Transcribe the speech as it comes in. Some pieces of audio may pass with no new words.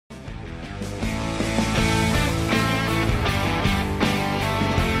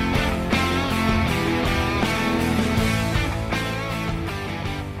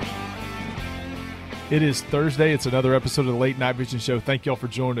It is Thursday. It's another episode of the Late Night Vision Show. Thank y'all for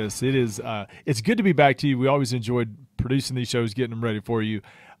joining us. It's good to be back to you. We always enjoyed producing these shows, getting them ready for you.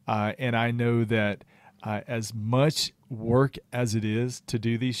 And I know that as much work as it is to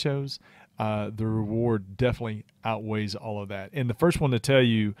do these shows, the reward definitely outweighs all of that. And the first one to tell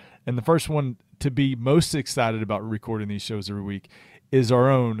you, and the first one to be most excited about recording these shows every week, is our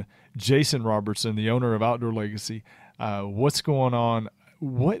own Jason Robertson, the owner of Outdoor Legacy. What's going on?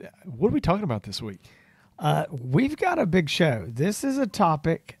 What are we talking about this week? We've got a big show. This is a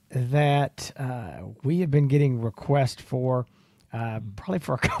topic that we have been getting requests for probably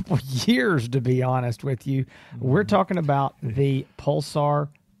for a couple years, to be honest with you. We're talking about the Pulsar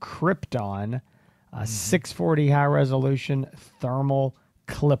Krypton 640 high resolution thermal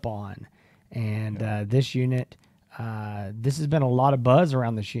clip-on. And this unit, this has been a lot of buzz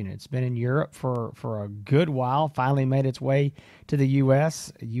around this unit. It's been in Europe for a good while, finally made its way to the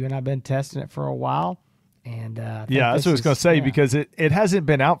U.S. You and I have been testing it for a while. And that's what I was going to say, because it hasn't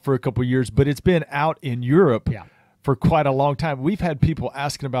been out for a couple of years, but it's been out in Europe for quite a long time. We've had people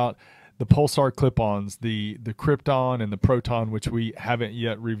asking about the Pulsar clip-ons, the Krypton and the Proton, which we haven't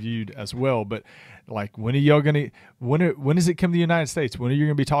yet reviewed as well. But like, when are y'all going to? When does it come to the United States? When are you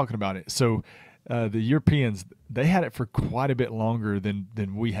going to be talking about it? So the Europeans, they had it for quite a bit longer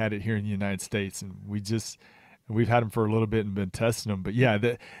than we had it here in the United States, and we've had them for a little bit and been testing them. But yeah,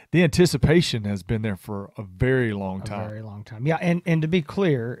 the anticipation has been there for a very long time. A very long time. Yeah, and to be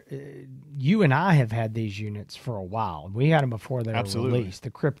clear, you and I have had these units for a while. We had them before they were released,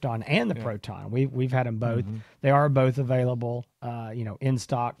 the Krypton and the Proton. We've had them both. They are both available, in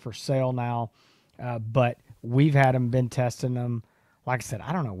stock for sale now. But we've had them, been testing them. Like I said,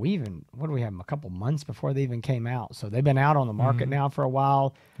 I don't know. What do we have them? A couple months before they even came out. So they've been out on the market now for a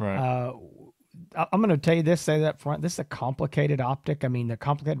while. Right. I'm going to tell you this, say that up front. This is a complicated optic. I mean, the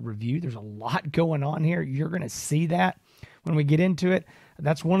complicated review, there's a lot going on here. You're going to see that when we get into it.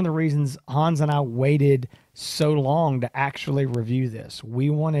 That's one of the reasons Hans and I waited so long to actually review this. We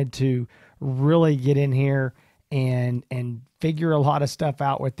wanted to really get in here and figure a lot of stuff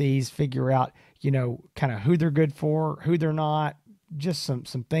out with these, figure out, kind of who they're good for, who they're not, just some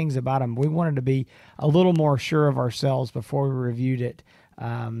things about them. We wanted to be a little more sure of ourselves before we reviewed it.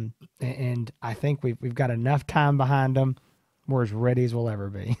 And I think we've got enough time behind them. We're as ready as we'll ever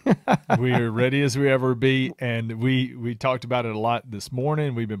be. We are ready as we ever be. And we talked about it a lot this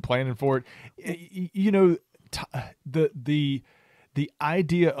morning. We've been planning for it. The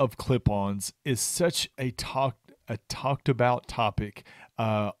idea of clip-ons is such a talked about topic,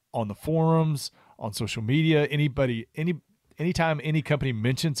 on the forums, on social media. Anytime any company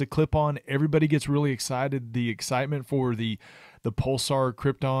mentions a clip-on, everybody gets really excited. The excitement for the Pulsar,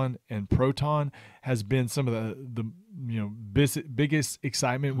 Krypton, and Proton has been some of the biggest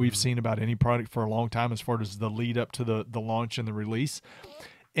excitement we've seen about any product for a long time, as far as the lead up to the launch and the release.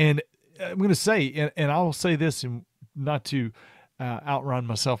 And I'm going to say, and I'll say this, and not to outrun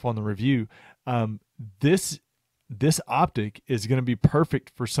myself on the review, this optic is going to be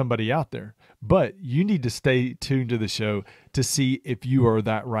perfect for somebody out there, but you need to stay tuned to the show to see if you are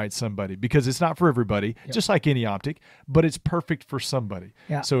that right somebody, because it's not for everybody, just like any optic, but it's perfect for somebody.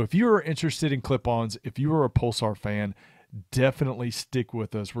 Yeah. So if you're interested in clip-ons, if you are a Pulsar fan, definitely stick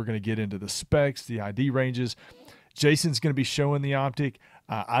with us. We're going to get into the specs, the ID ranges. Jason's going to be showing the optic.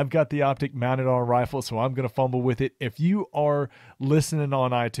 I've got the optic mounted on a rifle, so I'm going to fumble with it. If you are listening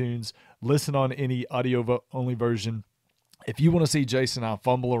on iTunes, listen on any audio-only version. If you want to see Jason and I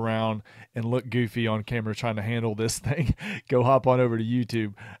fumble around and look goofy on camera trying to handle this thing, go hop on over to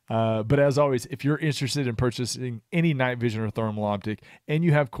YouTube. But as always, if you're interested in purchasing any night vision or thermal optic and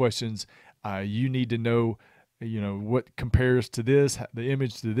you have questions, you need to know what compares to this, the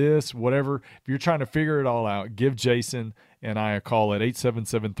image to this, whatever. If you're trying to figure it all out, give Jason and I a call at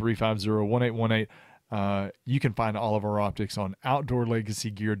 877-350-1818. You can find all of our optics on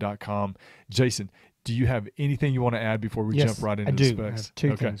outdoorlegacygear.com. Jason, do you have anything you want to add before we jump right into the specs? I have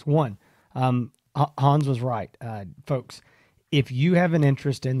two things. One, Hans was right. Folks, if you have an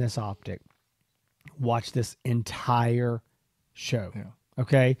interest in this optic, watch this entire show. Yeah.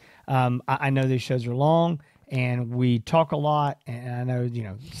 Okay? I know these shows are long, and we talk a lot, and I know,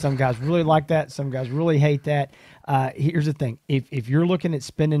 some guys really like that. Some guys really hate that. Here's the thing. If you're looking at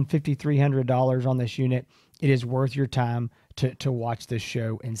spending $5,300 on this unit, it is worth your time to watch this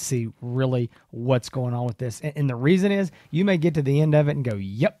show and see really what's going on with this. And the reason is, you may get to the end of it and go,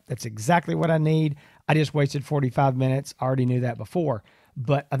 yep, that's exactly what I need. I just wasted 45 minutes. I already knew that before.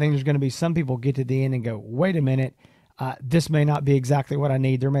 But I think there's going to be some people get to the end and go, wait a minute, this may not be exactly what I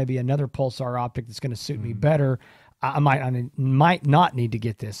need. There may be another Pulsar optic that's going to suit me better. I might not need to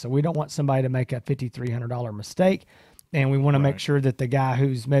get this. So we don't want somebody to make a $5,300 mistake. And we want to make sure that the guy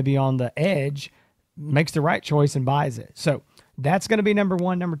who's maybe on the edge makes the right choice and buys it. So that's going to be number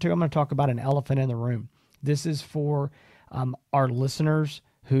one. Number two, I'm going to talk about an elephant in the room. This is for our listeners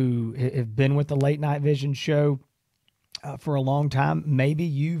who have been with the Late Night Vision show for a long time. Maybe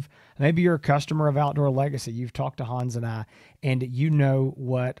you're a customer of Outdoor Legacy. You've talked to Hans and I, and you know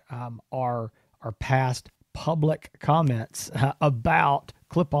what our past public comments about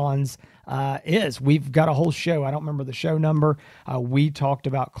clip-ons is. We've got a whole show. I don't remember the show number. We talked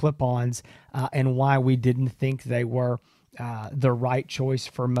about clip-ons and why we didn't think they were the right choice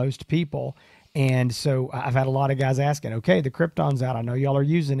for most people. And so I've had a lot of guys asking, okay, the Krypton's out. I know y'all are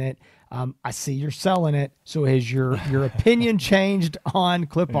using it. I see you're selling it. So has your opinion changed on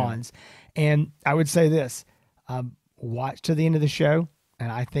clip-ons? Yeah. And I would say this, watch to the end of the show.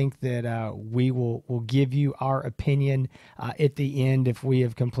 And I think that we will give you our opinion at the end if we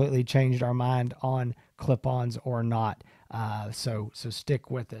have completely changed our mind on clip-ons or not. So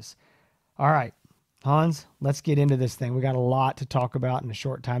stick with us. All right, Hans, let's get into this thing. We got a lot to talk about in a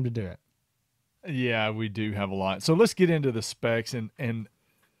short time to do it. Yeah, we do have a lot. So let's get into the specs. And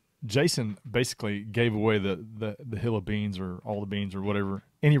Jason basically gave away the hill of beans or all the beans or whatever,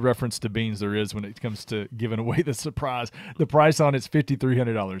 any reference to beans there is when it comes to giving away the surprise. The price on it's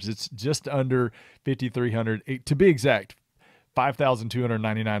 $5,300. It's just under $5,300. To be exact,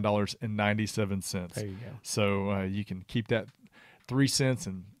 $5,299.97. There you go. So you can keep that 3 cents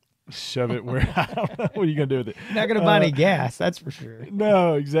and shove it where I don't know what are you gonna do with it. Not gonna buy any gas, that's for sure.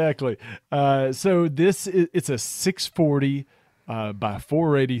 No, exactly. So it's a 640 by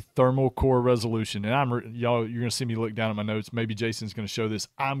 480 thermal core resolution, and you're gonna see me look down at my notes. Maybe Jason's gonna show this.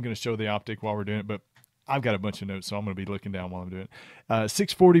 I'm gonna show the optic while we're doing it, but I've got a bunch of notes, so I'm gonna be looking down while I'm doing it.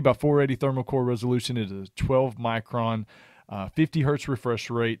 640 by 480 thermal core resolution is a 12 micron, 50 hertz refresh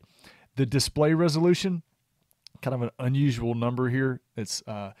rate. The display resolution, kind of an unusual number here. It's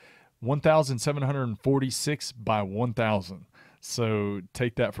 1,746 by 1,000. So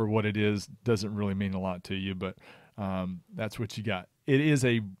take that for what it is. Doesn't really mean a lot to you, but that's what you got. It is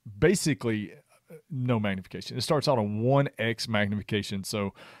basically no magnification. It starts out on 1x magnification,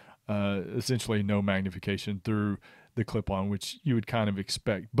 so essentially no magnification through the clip-on, which you would kind of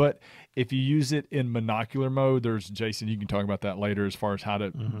expect. But if you use it in monocular mode, Jason, you can talk about that later as far as how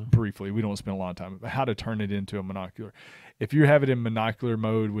to briefly, we don't spend a lot of time, but how to turn it into a monocular. If you have it in monocular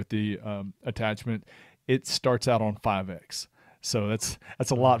mode with the attachment, it starts out on 5x. So that's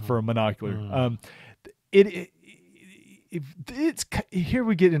a lot for a monocular. Here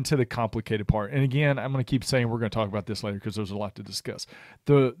we get into the complicated part. And again, I'm going to keep saying we're going to talk about this later because there's a lot to discuss.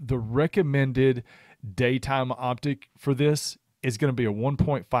 The recommended daytime optic for this is going to be a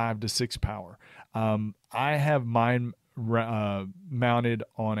 1.5 to 6 power. I have mine mounted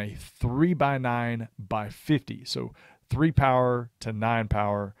on a 3x9 by 50. So 3 power to 9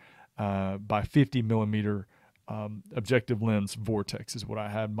 power by 50 millimeter objective lens vortex is what I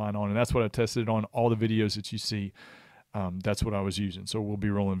had mine on. And that's what I tested on all the videos that you see. That's what I was using. So we'll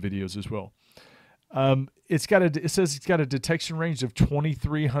be rolling videos as well. It says it's got a detection range of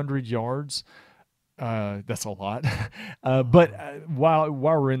 2,300 yards. That's a lot. But while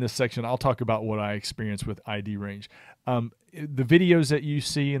we're in this section, I'll talk about what I experienced with ID range. The videos that you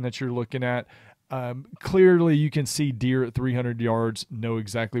see and that you're looking at, clearly you can see deer at 300 yards, know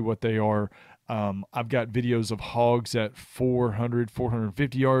exactly what they are. I've got videos of hogs at 400,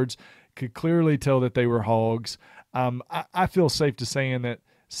 450 yards, could clearly tell that they were hogs. I feel safe to say that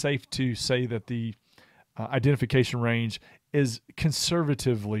the identification range is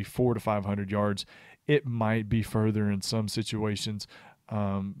conservatively 400 to 500 yards. It might be further in some situations,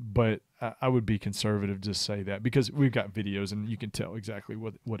 but I would be conservative to say that because we've got videos and you can tell exactly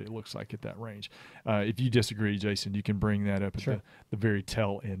what it looks like at that range. If you disagree, Jason, you can bring that up at the very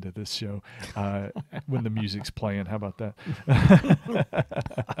tail end of this show when the music's playing. How about that?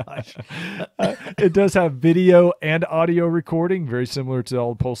 It does have video and audio recording, very similar to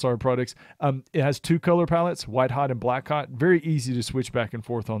all the Pulsar products. It has 2 color palettes, white hot and black hot. Very easy to switch back and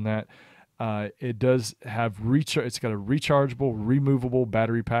forth on that. It does have it's got a rechargeable, removable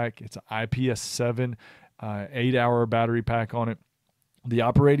battery pack. It's an IPS7 8-hour battery pack on it. The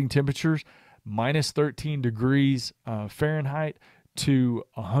operating temperatures, minus 13 degrees Fahrenheit to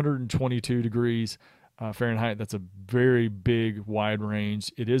 122 degrees Fahrenheit. That's a very big, wide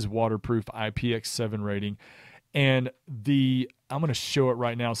range. It is waterproof, IPX7 rating. And I'm going to show it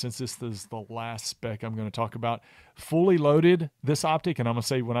right now since this is the last spec I'm going to talk about. Fully loaded, this optic, and I'm going to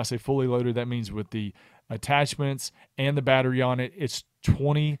say when I say fully loaded, that means with the attachments and the battery on it, it's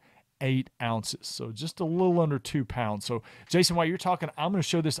 28 ounces, so just a little under 2 pounds. So, Jason, while you're talking, I'm going to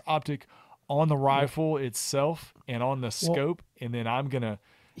show this optic on the rifle itself and on the scope, and then I'm going to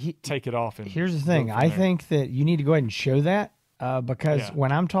take it off. And here's the thing. I think that you need to go ahead and show that because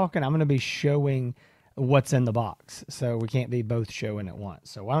when I'm talking, I'm going to be showing what's in the box. So we can't be both showing at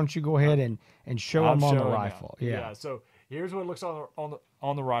once. So why don't you go ahead and show them on the rifle? Yeah. So here's what it looks on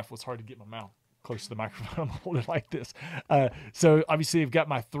the rifle. It's hard to get my mouth close to the microphone. I'm going to hold it like this. So obviously I've got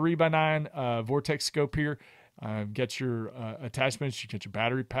my 3x9 Vortex scope here. Get your attachments. You get your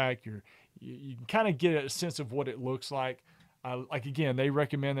battery pack. You can kind of get a sense of what it looks like. Like, again, they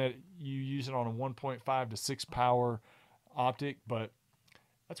recommend that you use it on a 1.5 to 6 power optic, but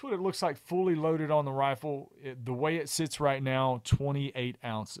that's what it looks like fully loaded on the rifle. The way it sits right now, 28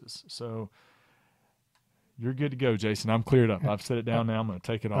 ounces. So you're good to go, Jason. I'm cleared up. I've set it down now. I'm going to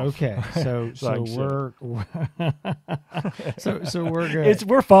take it off. Okay, so we're so we're good.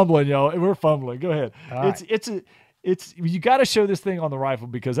 We're fumbling, y'all. We're fumbling. Go ahead. All It's you got to show this thing on the rifle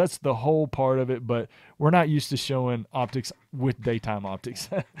because that's the whole part of it. But we're not used to showing optics with daytime optics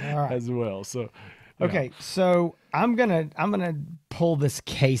as well. So, okay, so I'm gonna pull this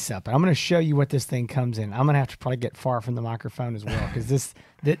case up and I'm gonna show you what this thing comes in. I'm gonna have to probably get far from the microphone as well because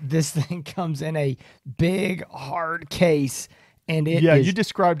this thing comes in a big hard case. And you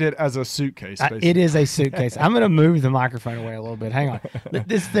described it as a suitcase. Basically. It is a suitcase. I'm gonna move the microphone away a little bit. Hang on.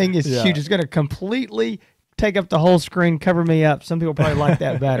 This thing is huge. It's gonna completely take up the whole screen, cover me up. Some people probably like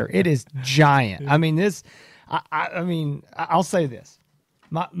that better. It is giant. I mean, I'll say this.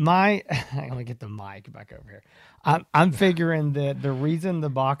 Let me get the mic back over here. I'm figuring that the reason the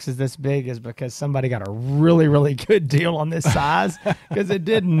box is this big is because somebody got a really, really good deal on this size because it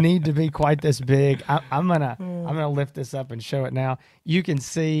didn't need to be quite this big. I'm gonna lift this up and show it now. You can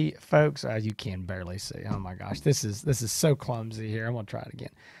see, folks. You can barely see. Oh my gosh, this is so clumsy here. I'm gonna try it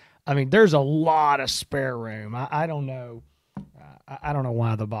again. I mean, there's a lot of spare room. I don't know. I don't know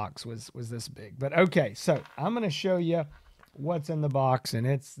why the box was this big, but okay. So I'm going to show you what's in the box, and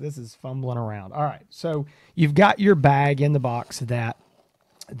this is fumbling around. All right. So you've got your bag in the box that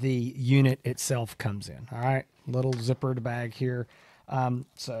the unit itself comes in. All right. Little zippered bag here.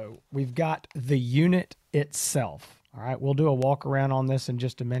 So we've got the unit itself. All right. We'll do a walk around on this in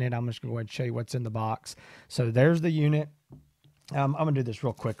just a minute. I'm just going to go ahead and show you what's in the box. So there's the unit. I'm going to do this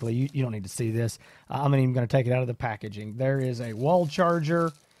real quickly. You don't need to see this. I'm even going to take it out of the packaging. There is a wall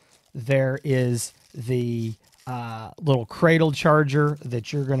charger. There is the little cradle charger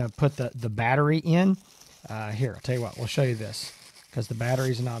that you're going to put the battery in. Here, I'll tell you what. We'll show you this because the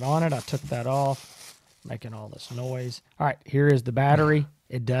battery's not on it. I took that off, making all this noise. All right, here is the battery.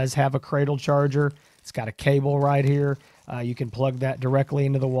 It does have a cradle charger. It's got a cable right here. You can plug that directly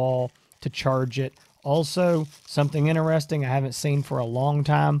into the wall to charge it. Also, something interesting I haven't seen for a long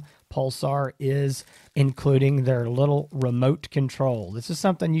time, Pulsar is including their little remote control. This is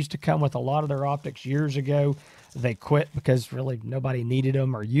something used to come with a lot of their optics years ago. They quit because really nobody needed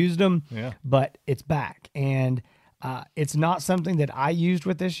them or used them, but it's back. And it's not something that I used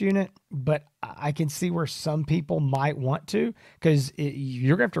with this unit, but I can see where some people might want to because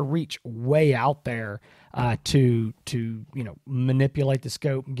you're going to have to reach way out there to manipulate the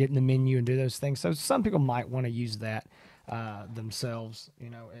scope and get in the menu and do those things. So some people might want to use that themselves,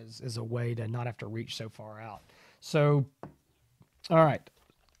 as a way to not have to reach so far out. So, all right,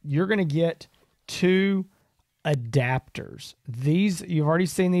 you're going to get 2 adapters. These, you've already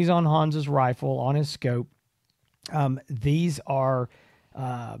seen these on Hans's rifle, on his scope. These are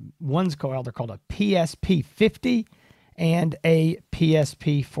they're called a PSP50 and a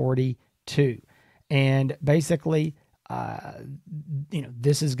PSP42. And basically,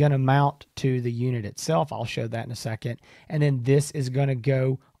 this is going to mount to the unit itself. I'll show that in a second. And then this is going to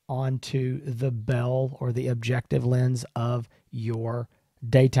go onto the bell or the objective lens of your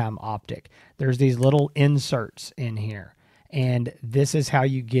daytime optic. There's these little inserts in here. And this is how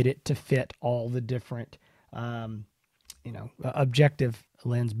you get it to fit all the different, objective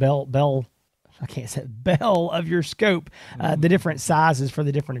lens, bell of your scope, the different sizes for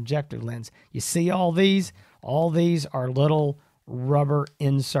the different objective lens. You see all these? All these are little rubber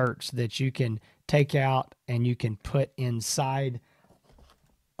inserts that you can take out and you can put inside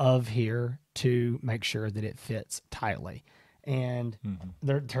of here to make sure that it fits tightly. And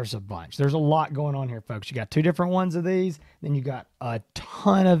there's a bunch. There's a lot going on here, folks. You got 2 different ones of these. Then you got a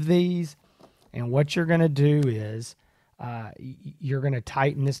ton of these. And what you're going to do is you're going to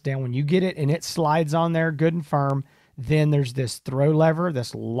tighten this down. When you get it and it slides on there good and firm, then there's this throw lever,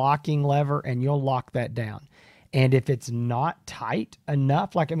 this locking lever, and you'll lock that down. And if it's not tight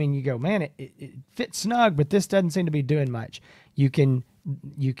enough, you go, man, it fits snug, but this doesn't seem to be doing much. you can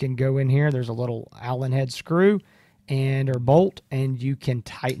go in here. There's a little Allen head screw or bolt, and you can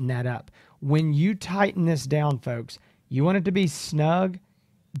tighten that up. When you tighten this down, folks, you want it to be snug,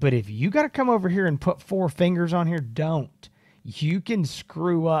 but if you got to come over here and put 4 fingers on here, don't. You can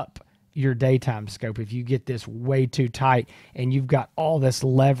screw up your daytime scope if you get this way too tight and you've got all this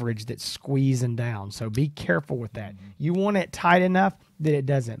leverage that's squeezing down. So be careful with that. You want it tight enough that it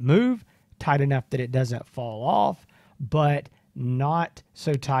doesn't move, tight enough that it doesn't fall off, but not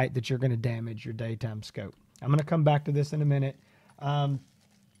so tight that you're going to damage your daytime scope. I'm going to come back to this in a minute.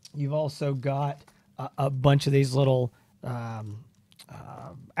 You've also got a bunch of these little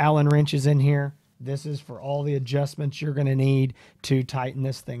Allen wrenches in here. This is for all the adjustments you're going to need to tighten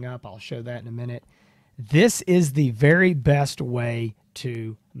this thing up. I'll show that in a minute. This is the very best way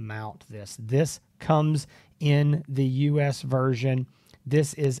to mount this. This comes in the US version.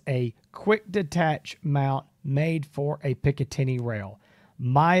 This is a quick detach mount made for a Picatinny rail.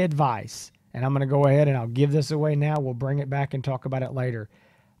 My advice, and I'm going to go ahead and I'll give this away now. We'll bring it back and talk about it later.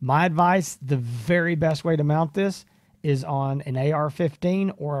 My advice, the very best way to mount this is on an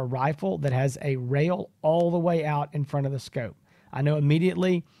AR-15 or a rifle that has a rail all the way out in front of the scope. I know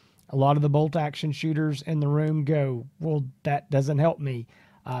immediately a lot of the bolt action shooters in the room go, well, that doesn't help me.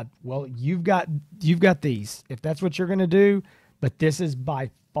 Well, you've got these, if that's what you're going to do, but this is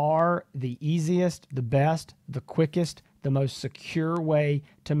by far the easiest, the best, the quickest, the most secure way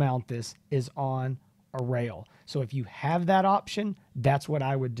to mount this is on a rail. So if you have that option, that's what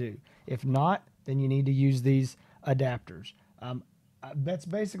I would do. If not, then you need to use these adapters. That's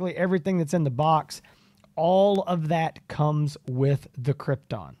basically everything that's in the box. All of that comes with the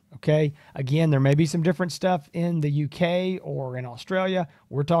Krypton. Okay. Again, there may be some different stuff in the UK or in Australia.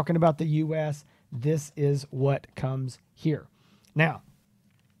 We're talking about the US. This is what comes here. Now,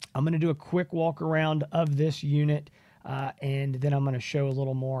 I'm going to do a quick walk around of this unit, and then I'm going to show a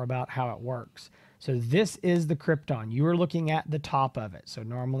little more about how it works. So this is the Krypton. You are looking at the top of it. So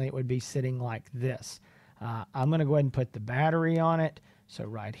normally it would be sitting like this. I'm going to go ahead and put the battery on it. So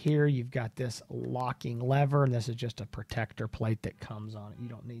right here, you've got this locking lever, and this is just a protector plate that comes on it. You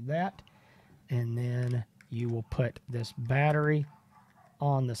don't need that. And then you will put this battery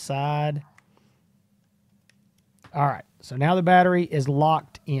on the side. All right, so now the battery is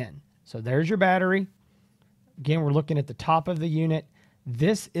locked in. So there's your battery. Again, we're looking at the top of the unit.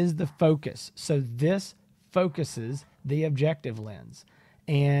 This is the focus. So this focuses the objective lens.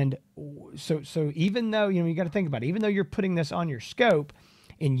 And so even though, you got to think about it, even though you're putting this on your scope,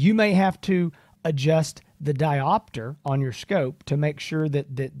 and you may have to adjust the diopter on your scope to make sure that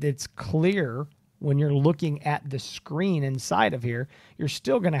it's clear when you're looking at the screen inside of here, you're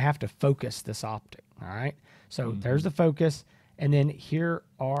still going to have to focus this optic. All right. So there's the focus. And then here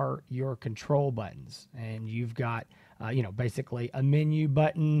are your control buttons. And you've got, basically a menu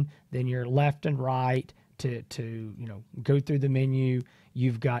button, then your left and right to go through the menu.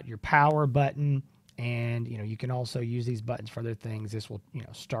 You've got your power button, and, you can also use these buttons for other things. This will,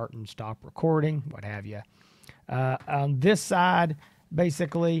 start and stop recording, what have you. On this side,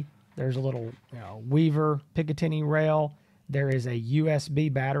 basically, there's a little, Weaver Picatinny rail. There is a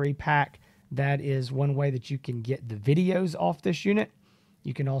USB battery pack. That is one way that you can get the videos off this unit.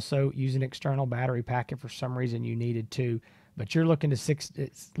 You can also use an external battery pack if for some reason you needed to, but you're looking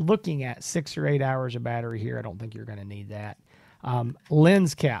at 6 or 8 hours of battery here. I don't think you're going to need that.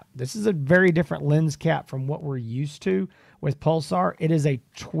 Lens cap. This is a very different lens cap from what we're used to with Pulsar. It is a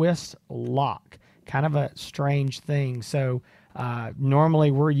twist lock, kind of a strange thing. So normally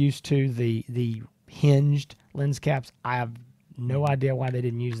we're used to the hinged lens caps. I have no idea why they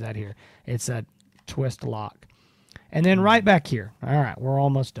didn't use that here. It's a twist lock. And then right back here. All right, we're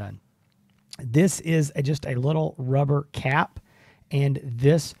almost done. This is just a little rubber cap, and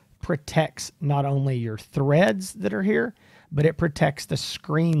this protects not only your threads that are here, but it protects the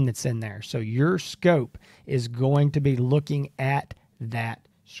screen that's in there. So your scope is going to be looking at that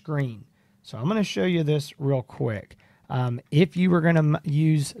screen. So I'm going to show you this real quick. If you were going to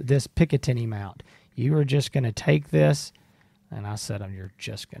use this Picatinny mount, you are just going to take this, and I said you're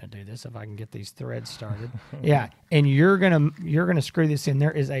just going to do this if I can get these threads started. Yeah, and you're gonna screw this in.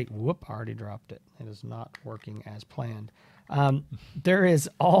 There is a whoop. I already dropped it. It is not working as planned. There is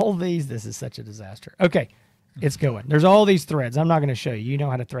all these. This is such a disaster. Okay, it's going. There's all these threads. I'm not going to show you. You know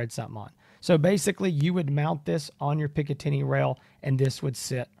how to thread something on. So basically, you would mount this on your Picatinny rail, and this would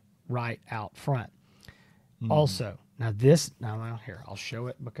sit right out front. Also, now here, I'll show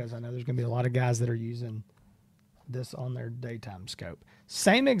it because I know there's going to be a lot of guys that are using this on their daytime scope.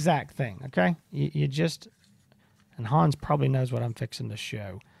 Same exact thing, okay? You just, and Hans probably knows what I'm fixing to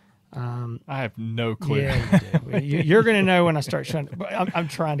show. I have no clue. Yeah, you do. You're going to know when I start showing. But I'm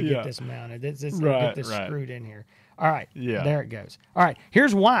trying to get this mounted. Get this screwed in here. All right. Yeah. There it goes. All right.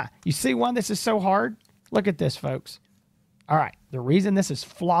 Here's why. You see why this is so hard? Look at this, folks. All right. The reason this is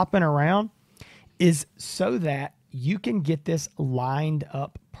flopping around is so that you can get this lined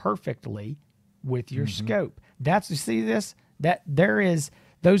up perfectly with your scope. You see this? That there is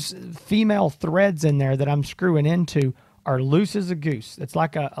those female threads in there that I'm screwing into are loose as a goose. It's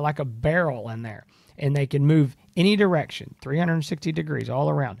like a barrel in there, and they can move any direction, 360 degrees all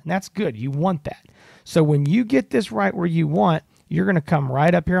around. And that's good. You want that. So when you get this right where you want, you're going to come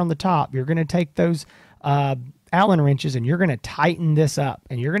right up here on the top. You're going to take those Allen wrenches and you're going to tighten this up,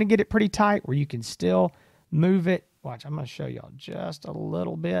 and you're going to get it pretty tight where you can still move it. Watch, I'm going to show y'all just a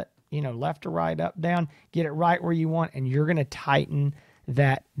little bit, left to right, up, down, get it right where you want, and you're going to tighten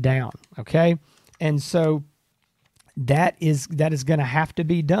that down. Okay. And so that is going to have to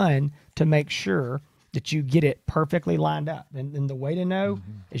be done to make sure that you get it perfectly lined up. And the way to know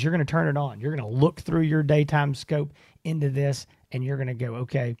is you're going to turn it on. You're going to look through your daytime scope into this, and you're going to go,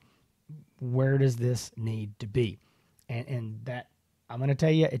 okay, where does this need to be? And that, I'm going to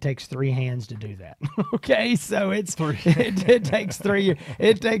tell you, it takes 3 hands to do that. Okay, so it takes 3.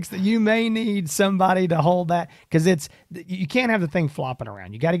 You may need somebody to hold that, because you can't have the thing flopping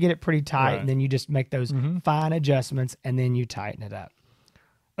around. You got to get it pretty tight, and then you just make those fine adjustments, and then you tighten it up.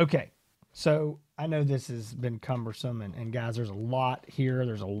 Okay, so I know this has been cumbersome, and guys, there's a lot here.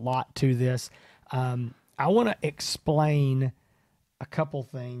 There's a lot to this. I want to explain a couple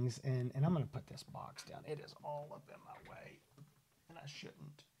things, and I'm going to put this box down. It is all up in my way. I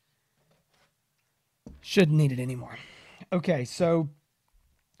shouldn't need it anymore. Okay, so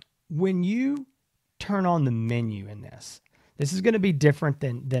when you turn on the menu in this is going to be different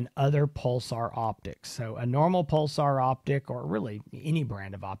than other Pulsar optics. So a normal Pulsar optic, or really any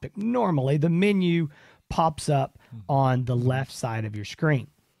brand of optic, normally the menu pops up on the left side of your screen.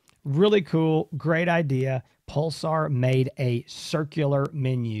 Really cool, great idea. Pulsar made a circular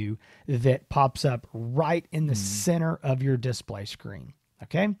menu that pops up right in the center of your display screen.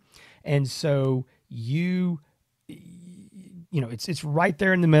 Okay. And so it's right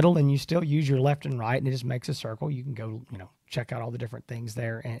there in the middle, and you still use your left and right, and it just makes a circle. You can go, check out all the different things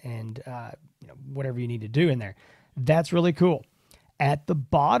there and whatever you need to do in there. That's really cool. At the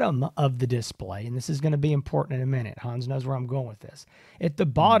bottom of the display, and this is going to be important in a minute, Hans knows where I'm going with this. At the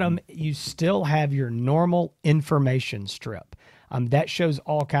bottom, you still have your normal information strip. That shows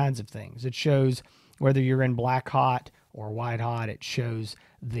all kinds of things. It shows whether you're in black hot or white hot. It shows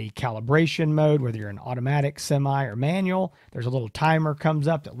the calibration mode, whether you're in automatic, semi, or manual. There's a little timer comes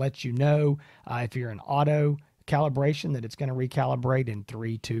up that lets you know if you're in auto calibration that it's going to recalibrate in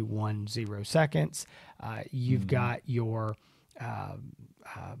 3, 2, 1, 0 seconds. You've got your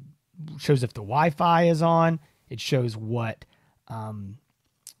shows if the Wi-Fi is on. It shows what do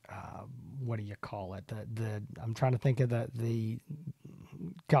you call it? I'm trying to think of the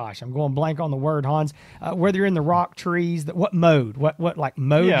gosh, I'm going blank on the word, Hans. Whether you're in the rock trees, what mode, what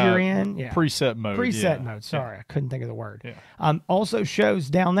mode you're in. Yeah. Preset mode. Preset mode. Sorry, I couldn't think of the word. Yeah. Also shows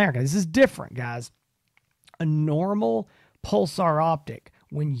down there, because this is different, guys. A normal Pulsar optic,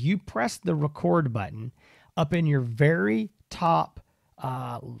 when you press the record button up in your very top,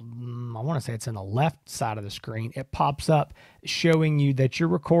 I want to say it's in the left side of the screen, it pops up showing you that you're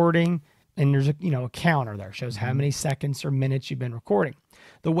recording, and there's a counter there, shows how many seconds or minutes you've been recording.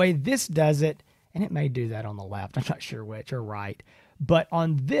 The way this does it, and it may do that on the left, I'm not sure which, or right, but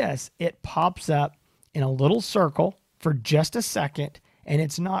on this, it pops up in a little circle for just a second, and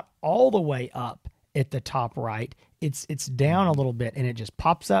it's not all the way up at the top right. It's down a little bit, and it just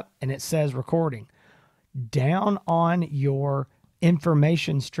pops up and it says recording. Down on your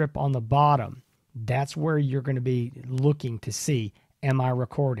information strip on the bottom, that's where you're going to be looking to see, am I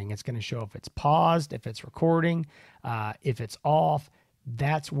recording? It's going to show if it's paused, if it's recording, if it's off.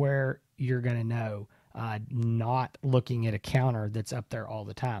 That's where you're going to know, not looking at a counter that's up there all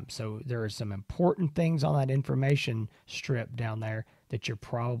the time. So there are some important things on that information strip down there that you're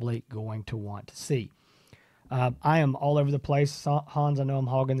probably going to want to see. I am all over the place. Hans, I know I'm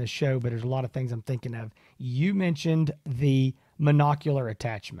hogging this show, but there's a lot of things I'm thinking of. You mentioned the monocular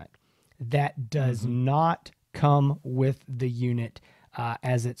attachment. That does not come with the unit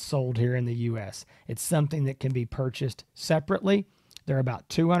as it's sold here in the U.S. It's something that can be purchased separately. They're about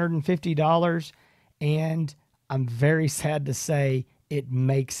 $250, and I'm very sad to say it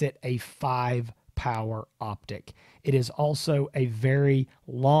makes it a 5-power optic. It is also a very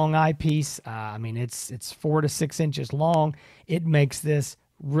long eyepiece. I mean, it's 4 to 6 inches long. It makes this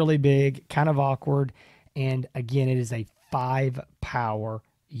really big, kind of awkward. And again, it is a 5-power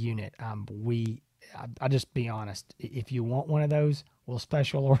unit. I'll just be honest. If you want one of those, we'll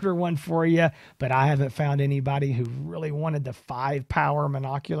special order one for you. But I haven't found anybody who really wanted the 5-power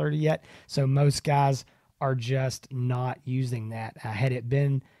monocular yet. So most guys are just not using that. Had it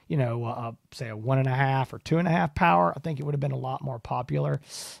been, say a 1.5 or 2.5 power, I think it would have been a lot more popular.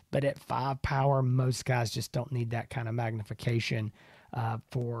 But at 5 power, most guys just don't need that kind of magnification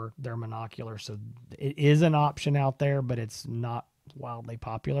for their monocular. So it is an option out there, but it's not wildly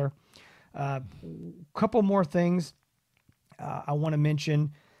popular. Couple more things I want to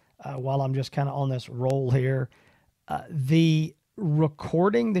mention while I'm just kind of on this roll here. The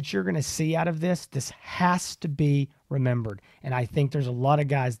recording that you're going to see out of this has to be remembered. And I think there's a lot of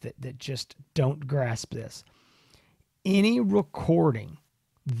guys that just don't grasp this. Any recording,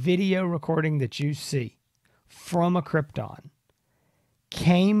 video recording that you see from a Krypton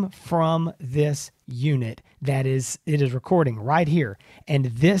came from this unit it is recording right here. And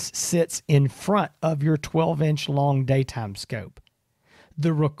this sits in front of your 12-inch long daytime scope.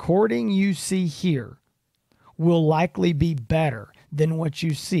 The recording you see here will likely be better than what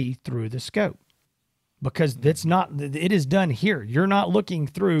you see through the scope, because it is done here. You're not looking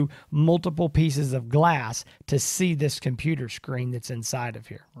through multiple pieces of glass to see this computer screen that's inside of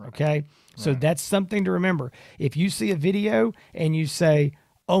here. Okay. So that's something to remember. If you see a video and you say,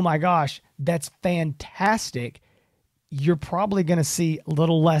 oh my gosh, that's fantastic, you're probably going to see a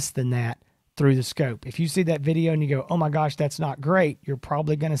little less than that through the scope. If you see that video and you go, oh my gosh, that's not great, you're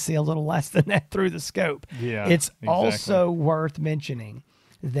probably going to see a little less than that through the scope. Yeah, it's exactly. Also worth mentioning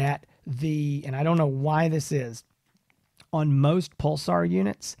that and I don't know why this is, on most Pulsar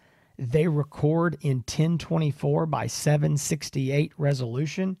units, they record in 1024 by 768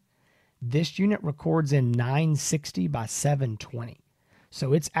 resolution. This unit records in 960 by 720.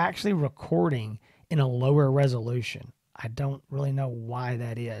 So it's actually recording in a lower resolution. I don't really know why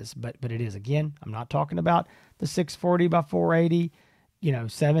that is, but it is. Again, I'm not talking about the 640 by 480,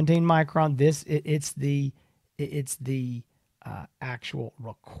 17 micron. It's the actual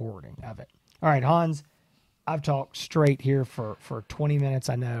recording of it. All right, Hans, I've talked straight here for 20 minutes.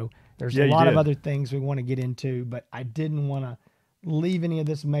 I know there's a lot of other things we want to get into, but I didn't want to leave any of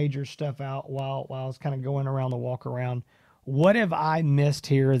this major stuff out while I was kind of going around the walk around. What have I missed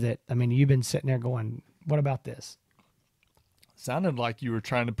here you've been sitting there going, what about this? Sounded like you were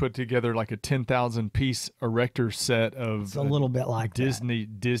trying to put together like a 10,000 piece erector set of it's a little bit like Disney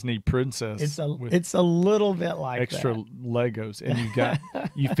princess. It's a little bit like extra Legos, and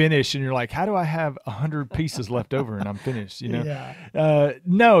you finish and you're like, how do I have 100 pieces left over and I'm finished? Yeah.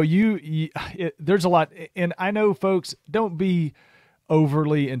 No, there's a lot, and I know folks, don't be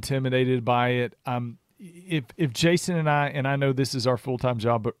overly intimidated by it. If Jason and I know this is our full-time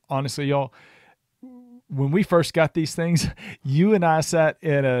job, but honestly, y'all, when we first got these things, you and I sat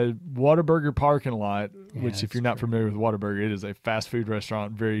in a Whataburger parking lot, which if you're not familiar with Whataburger, it is a fast food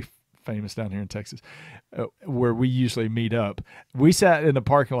restaurant, very famous down here in Texas, where we usually meet up. We sat in the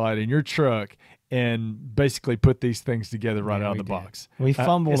parking lot in your truck and basically put these things together right out of the box. We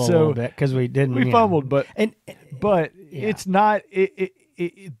fumbled a little bit because we didn't. We fumbled, but it's not.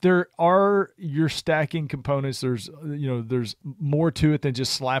 There are your stacking components. There's more to it than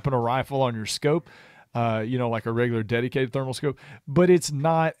just slapping a rifle on your scope. Like a regular dedicated thermal scope, but it's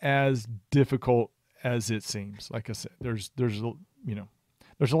not as difficult as it seems. Like I said, there's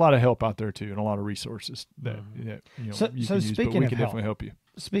a lot of help out there too, and a lot of resources that you can use, but we can definitely help you.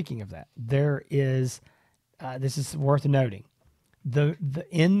 Speaking of that, there is this is worth noting.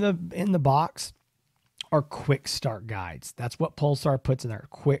 In the box are quick start guides. That's what Pulsar puts in there,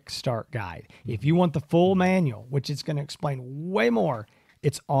 quick start guide. If you want the full manual, which it's going to explain way more,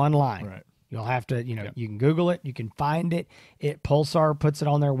 it's online. Right. You'll have to, you can Google it, you can find it. Pulsar puts it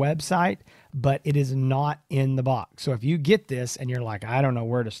on their website, but it is not in the box. So if you get this and you're like, I don't know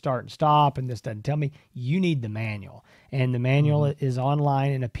where to start and stop, and this doesn't tell me, you need the manual. And the manual is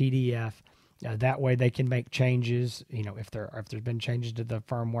online in a PDF. That way they can make changes, if there's been changes to the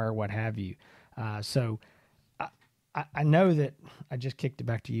firmware, what have you. So I know that I just kicked it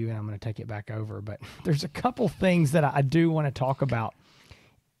back to you, and I'm going to take it back over, but there's a couple things that I do want to talk about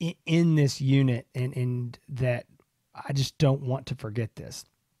in this unit, and that I just don't want to forget this.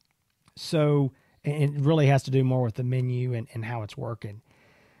 So, and it really has to do more with the menu and how it's working.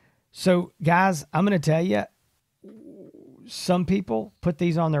 So guys, I'm going to tell you, some people put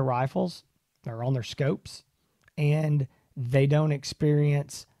these on their rifles or on their scopes, and they don't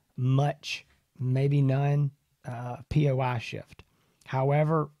experience much, maybe none, POI shift.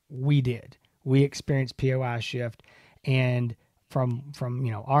 However, we did. We experienced POI shift, and from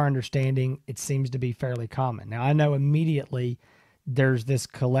our understanding, it seems to be fairly common. Now, I know immediately there's this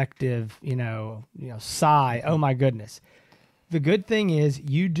collective, sigh. Oh my goodness. The good thing is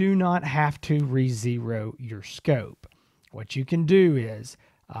you do not have to re-zero your scope. What you can do is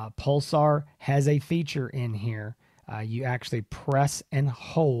Pulsar has a feature in here. You actually press and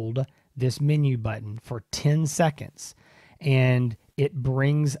hold this menu button for 10 seconds, and it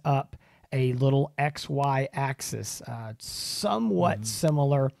brings up a little XY axis, somewhat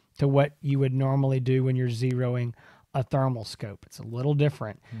similar to what you would normally do when you're zeroing a thermal scope. It's a little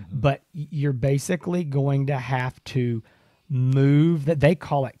different, but you're basically going to have to move that. They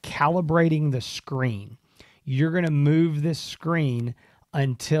call it calibrating the screen. You're going to move this screen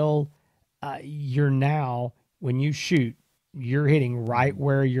until you're now, when you shoot, you're hitting right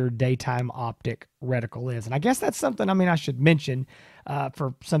where your daytime optic reticle is. And I guess that's something, I should mention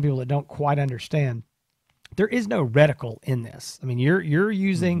for some people that don't quite understand. There is no reticle in this. You're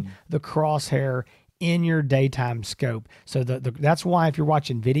using the crosshair in your daytime scope. So that's why if you're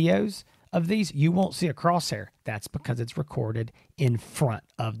watching videos of these, you won't see a crosshair. That's because it's recorded in front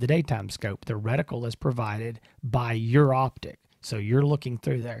of the daytime scope. The reticle is provided by your optic. So you're looking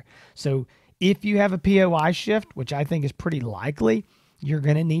through there. So if you have a POI shift, which I think is pretty likely, you're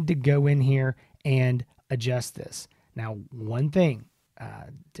going to need to go in here and adjust this. Now, one thing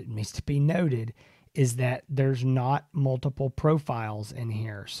that needs to be noted is that there's not multiple profiles in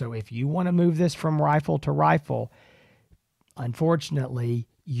here. So if you want to move this from rifle to rifle, unfortunately,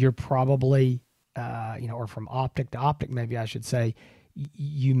 you're probably, or from optic to optic, maybe I should say,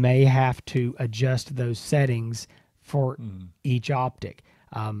 you may have to adjust those settings for each optic.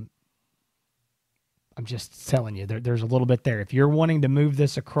 I'm just telling you, there's a little bit there. If you're wanting to move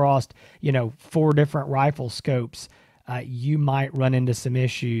this across, 4 different rifle scopes, you might run into some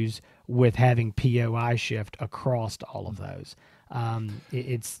issues with having POI shift across all of those.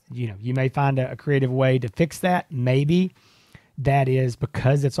 You may find a creative way to fix that. Maybe that is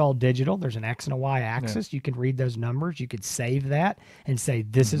because it's all digital. There's an X and a Y axis. Yeah. You can read those numbers. You could save that and say,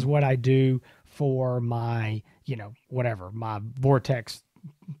 this is what I do for my, my Vortex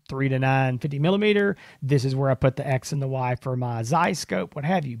 3 to 9, 50 millimeter. This is where I put the X and the Y for my Zeiss scope, what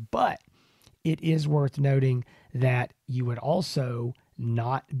have you. But it is worth noting that you would also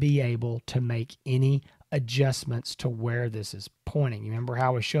not be able to make any adjustments to where this is pointing. You remember how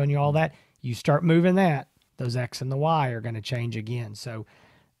I was showing you all that? You start moving that, those X and the Y are going to change again. So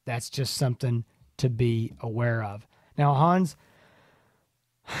that's just something to be aware of. Now, Hans,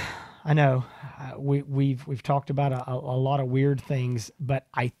 I know we've talked about a lot of weird things, but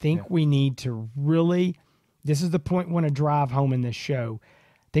I think we need to really, this is the point we want to drive home in this show.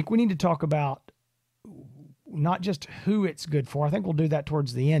 I think we need to talk about not just who it's good for. I think we'll do that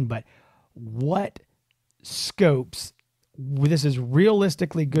towards the end, but what scopes this is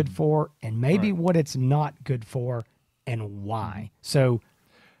realistically good for, and maybe what it's not good for and why. So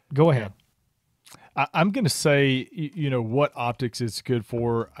go ahead. I'm going to say, what optics it's good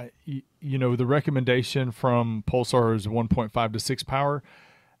for. The recommendation from Pulsar is 1.5 to 6 power.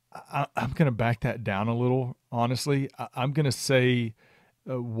 I'm going to back that down a little, honestly. I'm going to say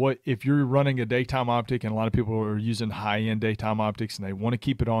if you're running a daytime optic, and a lot of people are using high-end daytime optics and they want to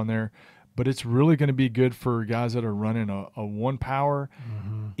keep it on there, but it's really going to be good for guys that are running a 1 power.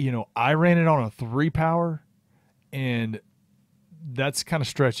 I ran it on a 3 power, and that's kind of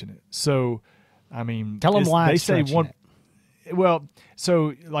stretching it. So, tell them why they say one. Well,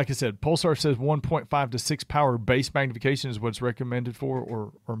 so like I said, Pulsar says 1.5 to 6 power base magnification is what's recommended for,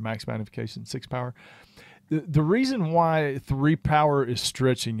 or max magnification 6 power. The reason why 3 power is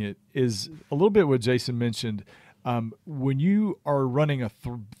stretching it is a little bit what Jason mentioned. When you are running a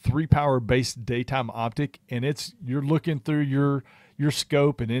 3 power base daytime optic, and you're looking through your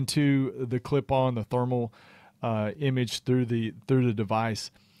scope and into the clip-on, the thermal image through the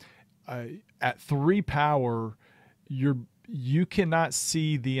device, at 3 power, you cannot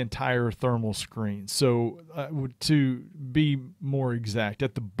see the entire thermal screen. So to be more exact,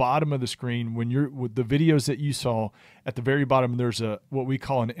 at the bottom of the screen, with the videos that you saw, at the very bottom, there's what we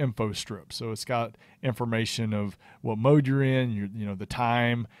call an info strip. So it's got information of what mode you're in, the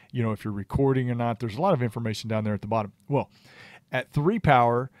time, if you're recording or not. There's a lot of information down there at the bottom. Well, at 3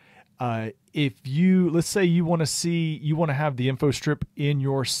 power, let's say you want to have the info strip in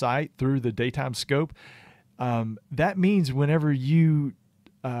your sight through the daytime scope. That means whenever you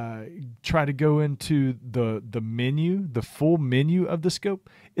try to go into the menu, the full menu of the scope,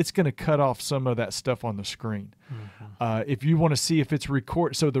 it's going to cut off some of that stuff on the screen. If you want to see if it's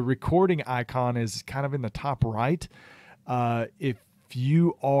so the recording icon is kind of in the top right. If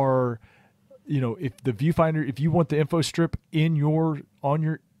you are, if the viewfinder, if you want the info strip in your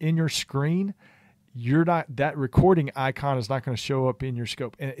screen, that recording icon is not going to show up in your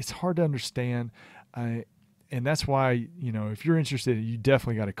scope, and it's hard to understand. And that's why, if you're interested, you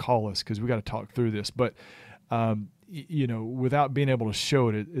definitely got to call us, because we got to talk through this. But without being able to show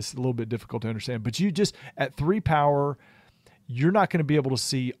it, it's a little bit difficult to understand. But you just, at 3 power, you're not going to be able to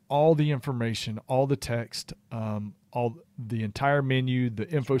see all the information, all the text, all the entire menu, the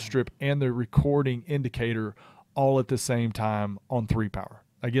info strip, and the recording indicator all at the same time on 3 power.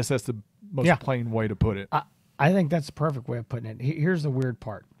 I guess that's the most plain way to put it. I think that's the perfect way of putting it. Here's the weird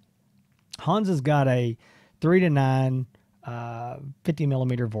part. Hans has got a 3-9 50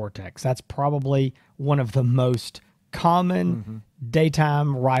 millimeter vortex. That's probably one of the most common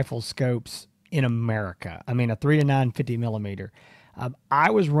daytime rifle scopes in America. I mean, a 3-9 50 millimeter.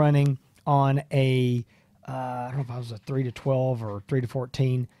 I was running on a I don't know if I was a 3-12 or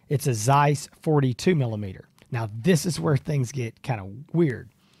 3-14. It's a Zeiss 42 millimeter. Now, this is where things get kind of weird.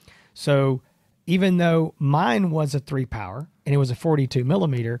 So even though mine was a 3 power and it was a 42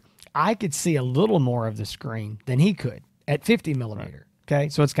 millimeter, I could see a little more of the screen than he could at 50 millimeter. Right. Okay.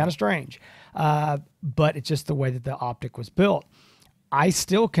 So it's kind of strange. But it's just the way that the optic was built. I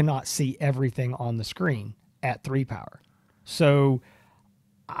still cannot see everything on the screen at 3 power. So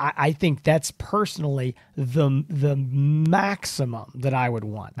I think that's personally the maximum that I would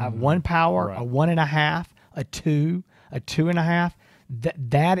want. I have 1 power, a 1.5, a 2, a 2.5.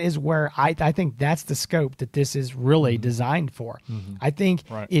 That is where I think that's the scope that this is really designed for. I think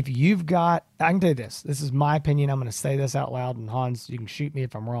if you've got, I can tell you this is my opinion. I'm going to say this out loud, and Hans, you can shoot me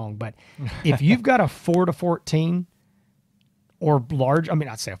if I'm wrong, but if you've got a 4-14 or large, I mean,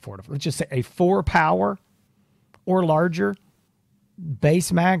 I'd say a 4 to, let's just say a 4 power or larger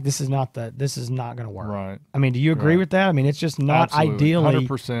base mag, this is not going to work. Right. I mean, do you agree with that? I mean, it's just not ideally.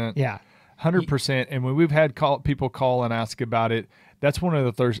 100%. Yeah. 100%. And when we've had people call and ask about it, that's one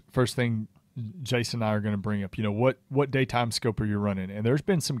of the first thing Jason and I are going to bring up. What daytime scope are you running? And there's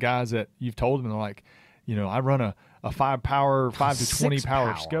been some guys that you've told them, they're like, I run a 5 power, 5 to 20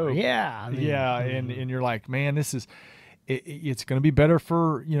 power scope. Yeah. I mean, yeah. And you're like, man, this is, it's going to be better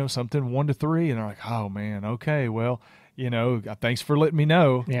for, something 1 to 3. And they're like, oh man, okay, well, thanks for letting me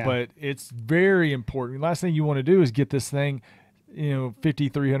know. Yeah. But it's very important. Last thing you want to do is get this thing,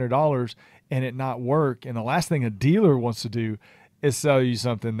 $5,300 and it not work. And the last thing a dealer wants to do is sell you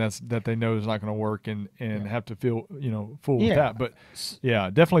something that they know is not going to work and have to feel fool with that. But yeah,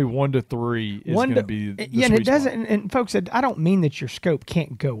 definitely 1 to 3 is going to be the and it doesn't. spot. And folks said, I don't mean that your scope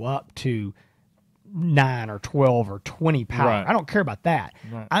can't go up to 9 or 12 or 20 power. Right. I don't care about that.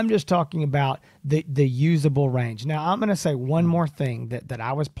 Right. I'm just talking about the usable range. Now I'm going to say one more thing that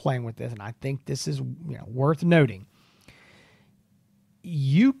I was playing with this, and I think this is worth noting.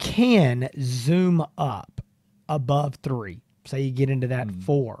 You can zoom up above 3. Say you get into that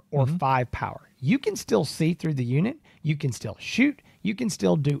 4 or 5 power. You can still see through the unit. You can still shoot. You can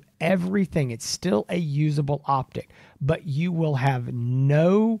still do everything. It's still a usable optic, but you will have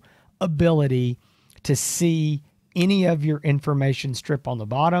no ability to see any of your information strip on the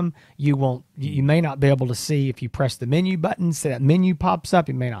bottom. You may not be able to see if you press the menu button, so that menu pops up.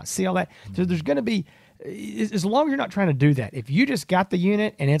 You may not see all that. So there's going to be, as long as you're not trying to do that, if you just got the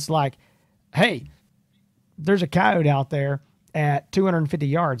unit and it's like, hey, there's a coyote out there at 250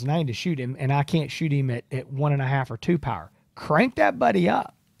 yards and I need to shoot him and I can't shoot him at 1.5 or 2 power, crank that buddy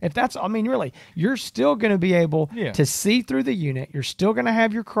up. If that's, I mean, really, you're still going to be able to see through the unit. You're still going to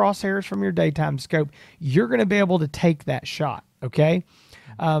have your crosshairs from your daytime scope. You're going to be able to take that shot. Okay.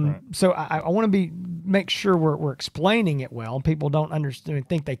 So I want to make sure we're explaining it well. People don't understand,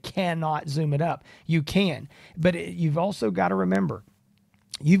 think they cannot zoom it up. You can, but you've also got to remember,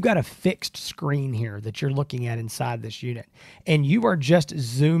 you've got a fixed screen here that you're looking at inside this unit, and you are just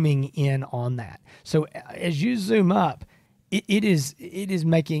zooming in on that. So as you zoom up, it is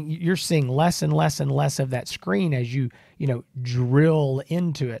making, you're seeing less and less and less of that screen as you drill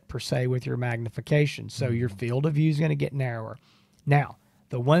into it, per se, with your magnification. So your field of view is going to get narrower. Now,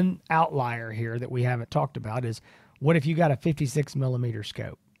 the one outlier here that we haven't talked about is, what if you got a 56 millimeter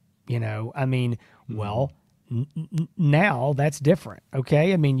scope? Well, now that's different.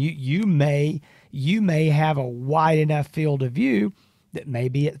 Okay. I mean, you may have a wide enough field of view that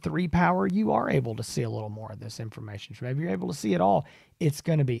maybe at 3 power, you are able to see a little more of this information. So maybe you're able to see it all. It's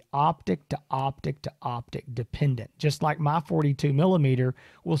going to be optic to optic to optic dependent. Just like my 42 millimeter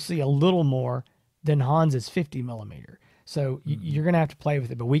will see a little more than Hans's 50 millimeter. So you're going to have to play with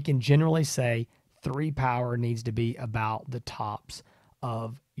it, but we can generally say 3 power needs to be about the tops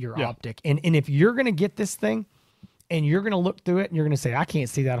of your optic. And if you're going to get this thing and you're going to look through it and you're going to say, I can't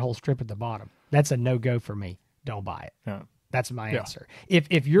see that whole strip at the bottom, that's a no-go for me. Don't buy it. Yeah. That's my answer.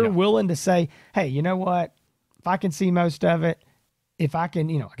 If you're willing to say, hey, you know what? If I can see most of it, if I can,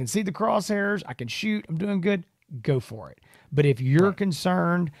 I can see the crosshairs, I can shoot, I'm doing good, go for it. But if you're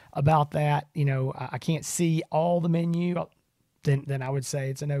concerned about that, I can't see all the menu, then I would say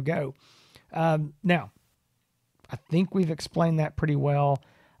it's a no-go. Now, I think we've explained that pretty well.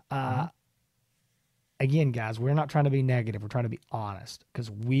 Again, guys, we're not trying to be negative. We're trying to be honest because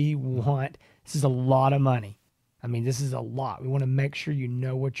this is a lot of money. I mean, this is a lot. We want to make sure you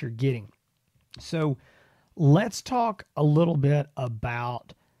know what you're getting. So let's talk a little bit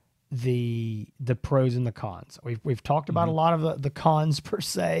about the pros and the cons. We've talked about a lot of the cons per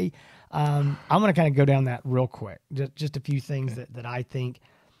se. I'm going to kind of go down that real quick. Just a few things that I think.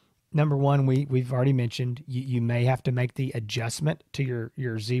 Number one, we've already mentioned you may have to make the adjustment to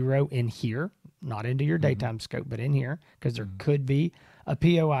your zero in here, not into your daytime scope, but in here, because there could be a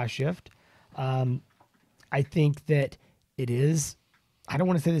POI shift. I think that it is, I don't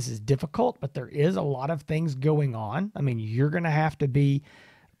want to say this is difficult, but there is a lot of things going on. I mean, you're going to have to be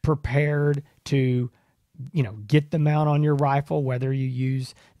prepared to, get the mount on your rifle, whether you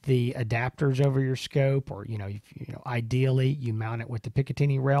use the adapters over your scope or, ideally you mount it with the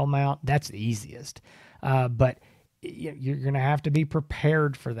Picatinny rail mount. That's the easiest. But you're going to have to be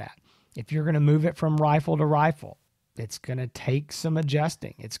prepared for that. If you're going to move it from rifle to rifle, it's going to take some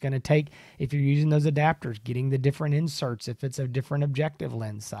adjusting. It's going to take, if you're using those adapters, getting the different inserts, if it's a different objective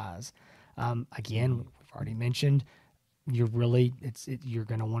lens size. Again, we've already mentioned, you're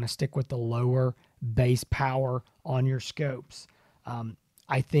going to want to stick with the lower base power on your scopes.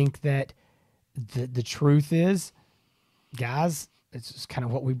 I think that the truth is, guys, it's just kind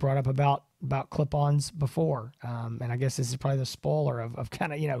of what we brought up about clip-ons before. And I guess this is probably the spoiler of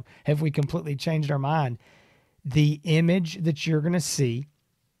kind of, have we completely changed our mind? The image that you're going to see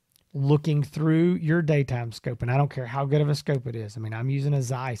looking through your daytime scope, and I don't care how good of a scope it is. I mean, I'm using a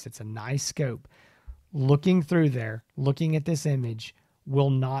Zeiss. It's a nice scope. Looking through there, looking at this image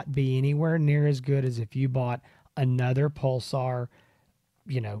will not be anywhere near as good as if you bought another Pulsar,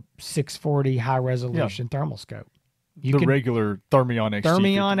 640 high resolution thermal scope. Regular Thermion XG50.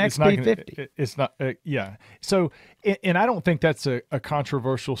 Thermion XP50. It's not, yeah. So, and I don't think that's a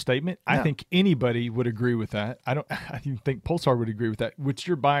controversial statement. No. I think anybody would agree with that. I even think Pulsar would agree with that. What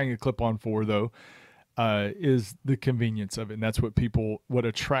you're buying a clip-on for, though, is the convenience of it, and that's what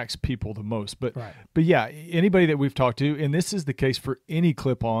attracts people the most. But yeah, anybody that we've talked to, and this is the case for any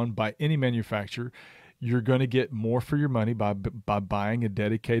clip-on by any manufacturer, you're going to get more for your money by buying a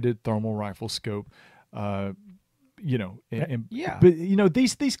dedicated thermal rifle scope. But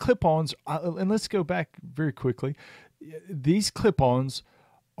these clip-ons, and let's go back very quickly. These clip-ons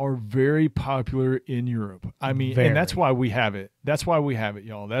are very popular in Europe. I mean, and that's why we have it. That's why we have it,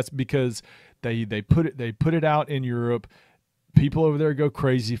 y'all. That's because they put it out in Europe. People over there go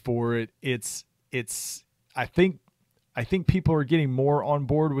crazy for it. I think people are getting more on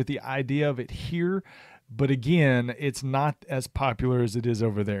board with the idea of it here, but again, it's not as popular as it is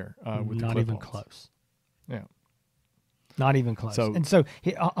over there. Not even close. Yeah. Not even close. And so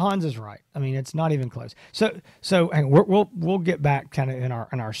Hans is right. I mean, it's not even close. So we'll get back kind of in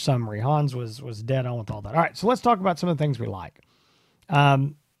our summary. Hans was dead on with all that. All right, so let's talk about some of the things we like.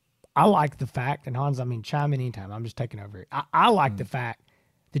 I like the fact, and Hans, I mean, chime in anytime. I'm just taking over here. I like the fact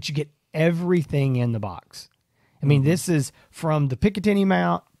that you get everything in the box. I mean, this is from the Picatinny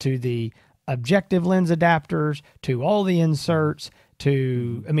mount to the objective lens adapters to all the inserts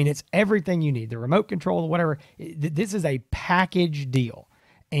to, I mean, it's everything you need. The remote control, whatever. This is a package deal.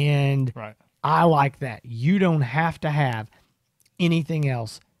 And I like that. You don't have to have anything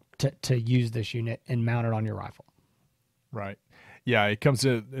else to use this unit and mount it on your rifle. Right. Yeah, it's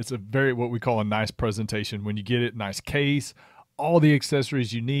a very, what we call a nice presentation. When you get it, nice case, all the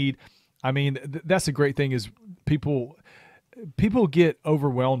accessories you need. I mean, that's a great thing is people get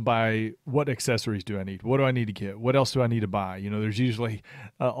overwhelmed by what accessories do I need? What do I need to get? What else do I need to buy? There's usually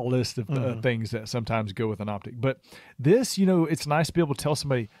a list of things that sometimes go with an optic. But this, it's nice to be able to tell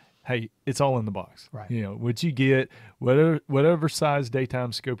somebody, hey, it's all in the box. Right. What you get, whatever size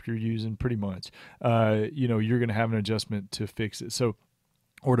daytime scope you're using, pretty much, you're going to have an adjustment to fix it. So,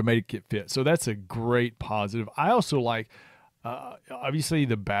 or to make it fit. So that's a great positive. I also like, obviously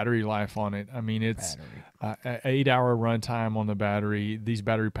the battery life on it. I mean, it's 8-hour runtime on the battery. These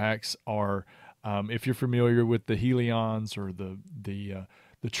battery packs are, if you're familiar with the Helions or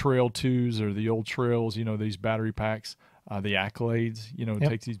the Trail 2s or the old Trails, these battery packs, the Accolades, it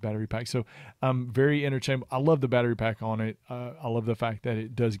takes these battery packs. So very interchangeable. I love the battery pack on it. I love the fact that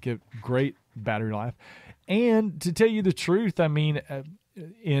it does give great battery life. And to tell you the truth, I mean,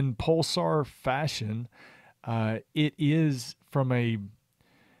 in Pulsar fashion, It is from a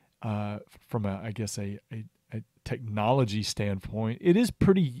I guess a technology standpoint, it is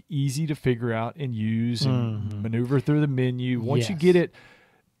pretty easy to figure out and use and maneuver through the menu once you get it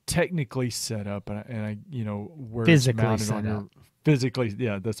technically set up and I where physically it's mounted on your physically,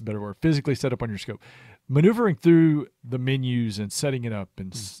 yeah, that's a better word, physically set up on your scope. Maneuvering through the menus and setting it up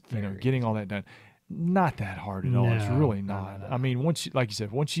and getting all that done, not that hard at all. It's really not. No. I mean, once you, like you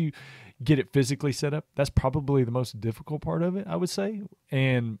said, once you get it physically set up, that's probably the most difficult part of it, I would say.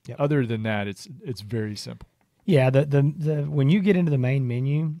 And other than that, it's very simple. Yeah, the when you get into the main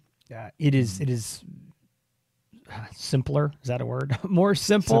menu, it is simpler. Is that a word? More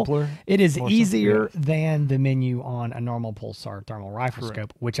simple. Simpler. It is easier than the menu on a normal Pulsar thermal rifle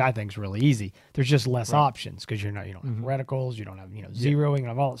scope, which I think is really easy. There's just less options because you don't have reticles, you don't have zeroing,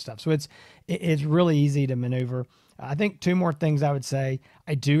 and all that stuff. So it's really easy to maneuver. I think two more things I would say.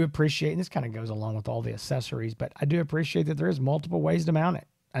 I do appreciate, and this kind of goes along with all the accessories, but I do appreciate that there is multiple ways to mount it.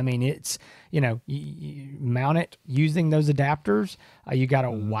 I mean, it's, you mount it using those adapters. You got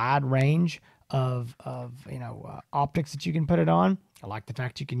a wide range of optics that you can put it on. I like the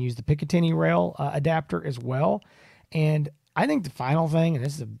fact you can use the Picatinny rail adapter as well. And I think the final thing, and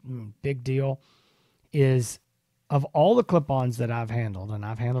this is a big deal, is of all the clip-ons that I've handled, and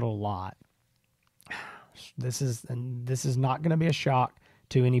I've handled a lot, this is not going to be a shock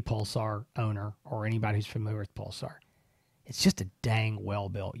to any Pulsar owner or anybody who's familiar with Pulsar. It's just a dang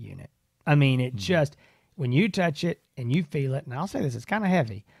well-built unit. I mean, it just, when you touch it and you feel it, and I'll say this, it's kind of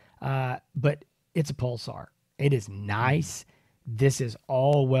heavy, but it's a Pulsar. It is nice. This is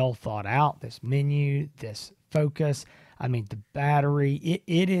all well thought out. This menu, this focus, I mean, the battery,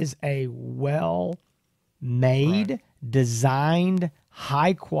 it is a well-made, designed,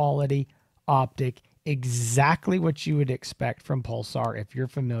 high-quality optic, exactly what you would expect from Pulsar if you're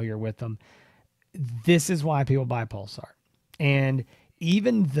familiar with them. This is why people buy Pulsar. And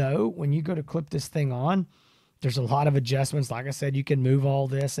even though when you go to clip this thing on, there's a lot of adjustments. Like I said, you can move all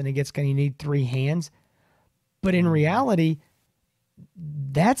this and you need 3 hands. But in reality,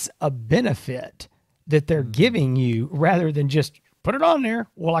 that's a benefit that they're giving you rather than just put it on there.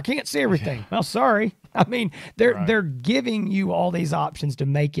 Well, I can't see everything. Yeah. Well, sorry. I mean, they're giving you all these options to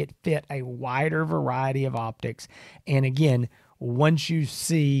make it fit a wider variety of optics. And again, once you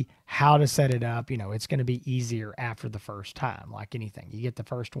see how to set it up, it's going to be easier after the first time. Like anything, you get the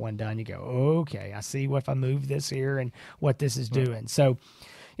first one done, you go, okay, I see if I move this here and what this is doing. So,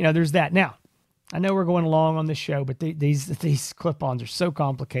 there's that. Now, I know we're going along on this show, but these clip-ons are so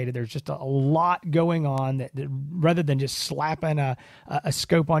complicated. There's just a lot going on that rather than just slapping a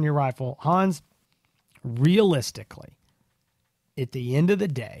scope on your rifle, Hans, realistically, at the end of the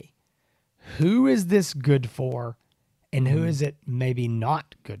day, who is this good for? And who is it maybe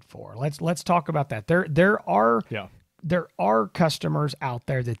not good for? Let's talk about that. There are customers out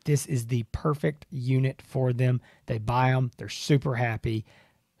there that this is the perfect unit for them. They buy them. They're super happy.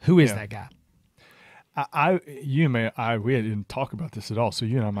 Who is that guy? We didn't talk about this at all, so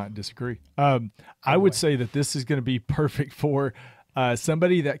you and I might disagree. I would say that this is going to be perfect for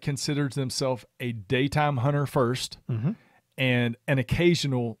somebody that considers themselves a daytime hunter first. And an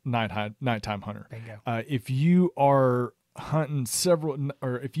occasional nighttime hunter. If you are hunting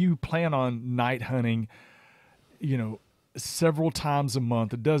or if you plan on night hunting, several times a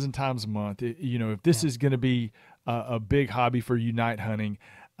month, a dozen times a month, if this is going to be a big hobby for you, night hunting,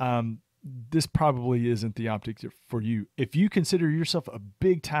 this probably isn't the optic for you. If you consider yourself a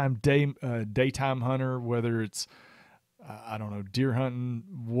big time daytime hunter, whether it's I don't know, deer hunting,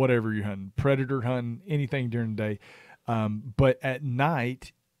 whatever you're hunting, predator hunting, anything during the day. But at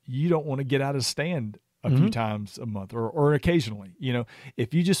night, you don't want to get out of stand a few times a month or occasionally.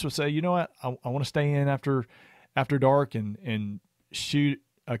 If you just would say, you know what, I want to stay in after dark and shoot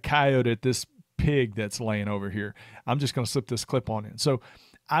a coyote at this pig that's laying over here, I'm just going to slip this clip on in. So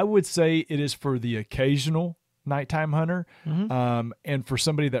I would say it is for the occasional nighttime hunter, and for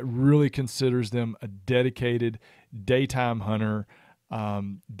somebody that really considers them a dedicated daytime hunter,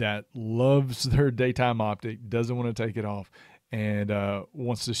 that loves their daytime optic, doesn't want to take it off, and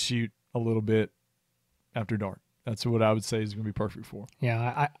wants to shoot a little bit after dark. That's what I would say is going to be perfect for.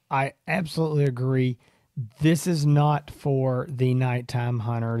 Yeah, I absolutely agree. This is not for the nighttime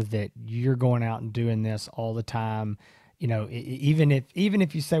hunter that you're going out and doing this all the time. Even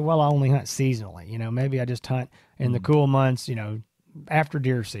if you say, well, I only hunt seasonally, maybe I just hunt in the cool months, after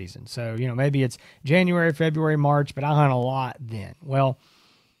deer season. So, maybe it's January, February, March, but I hunt a lot then. Well,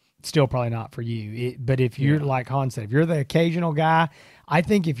 still probably not for you. But if you're like Hans said, if you're the occasional guy, I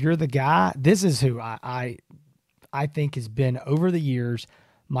think if you're the guy, this is who I think has been over the years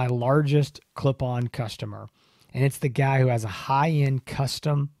my largest clip-on customer, and it's the guy who has a high-end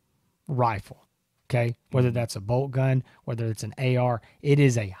custom rifle. Okay, whether that's a bolt gun, whether it's an AR, it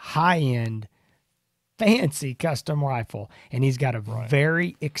is a high-end, fancy custom rifle, and he's got a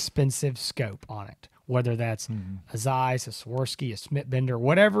very expensive scope on it. Whether that's a Zeiss, a Swarovski, a Smith Bender,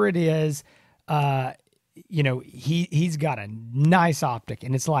 whatever it is, you know, he's got a nice optic,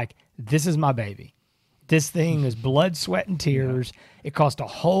 and it's like, this is my baby. This thing is blood, sweat, and tears. It cost a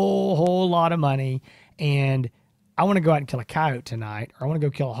whole lot of money, and I want to go out and kill a coyote tonight, or I want to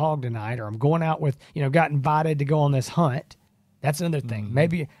go kill a hog tonight, or I'm going out with, you know, got invited to go on this hunt. That's another thing.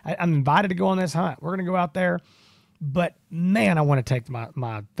 Maybe I'm invited to go on this hunt. We're going to go out there, but man, I want to take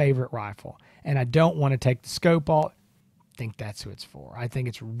my favorite rifle, and I don't want to take the scope off. I think that's who it's for. I think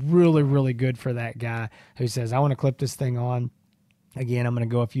it's really, really good for that guy who says, I want to clip this thing on. Again, I'm going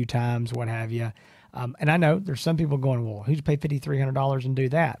to go a few times, what have you. And I know there's some people going, well, who'd pay $5,300 and do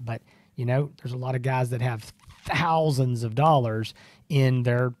that? But, you know, there's a lot of guys that have thousands of dollars in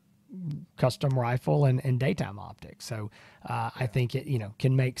their custom rifle and daytime optics. So I think it, you know,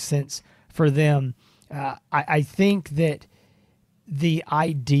 can make sense for them. I think that the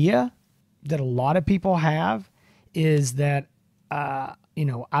idea that a lot of people have is that, you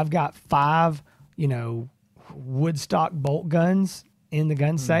know, I've got 5, you know, Woodstock bolt guns in the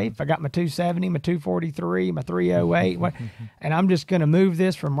gun safe. I got my 270, my 243, my 308, and I'm just going to move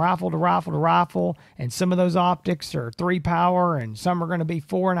this from rifle to rifle to rifle. And some of those optics are 3 power, and some are going to be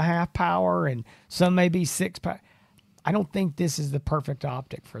 4.5 power, and some may be 6 power. I don't think this is the perfect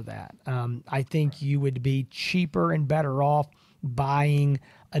optic for that. I think you would be cheaper and better off buying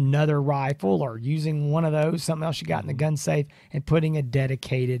another rifle or using one of those, something else you got in the gun safe, and putting a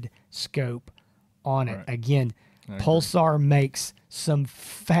dedicated scope on it. Again, Pulsar makes some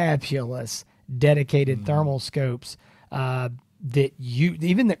fabulous dedicated thermal scopes that you,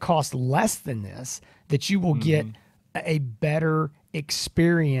 even that cost less than this, that you will get a better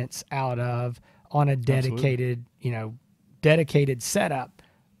experience out of on a dedicated, you know, dedicated setup.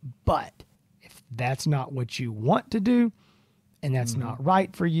 But if that's not what you want to do, and that's not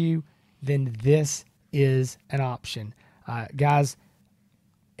right for you, then this is an option. Guys,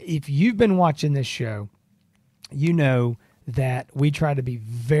 if you've been watching this show, you know that we try to be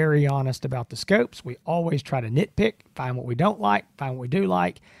very honest about the scopes. We always try to nitpick, find what we don't like, find what we do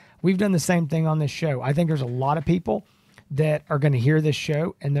like. We've done the same thing on this show. I think there's a lot of people that are going to hear this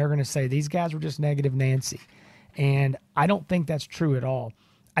show and they're going to say, these guys were just negative Nancy. And I don't think that's true at all.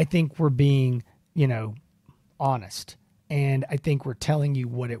 I think we're being, you know, honest. And I think we're telling you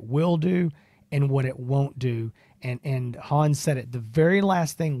what it will do and what it won't do. And Hans said it, the very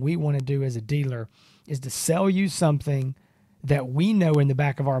last thing we want to do as a dealer is to sell you something that we know in the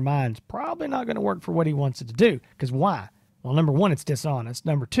back of our minds probably not going to work for what he wants it to do. Because why? Well, number one, it's dishonest.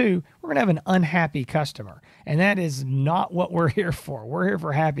 Number two, we're going to have an unhappy customer. And that is not what we're here for. We're here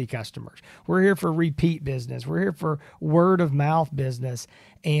for happy customers. We're here for repeat business. We're here for word of mouth business.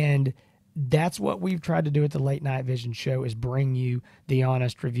 And that's what we've tried to do at the Late Night Vision Show, is bring you the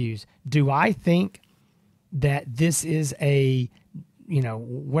honest reviews. Do I think that this is a, you know,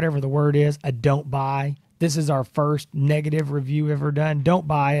 whatever the word is, a don't buy? This is our first negative review ever done. Don't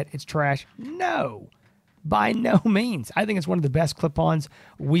buy it. It's trash. No, by no means. I think it's one of the best clip-ons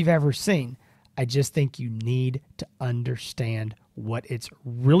we've ever seen. I just think you need to understand what it's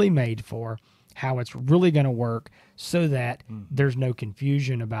really made for, how it's really going to work, so that there's no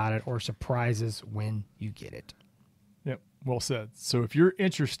confusion about it or surprises when you get it. Yep, well said. So if you're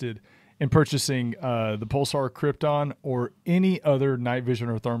interested in purchasing the Pulsar Krypton or any other night vision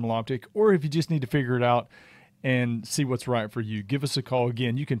or thermal optic, or if you just need to figure it out and see what's right for you, give us a call.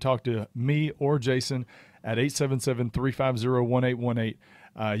 Again, you can talk to me or Jason at 877-350-1818.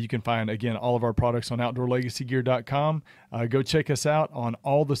 You can find, again, all of our products on OutdoorLegacyGear.com. Go check us out on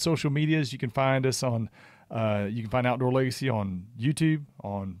all the social medias. You can find us on you can find Outdoor Legacy on YouTube,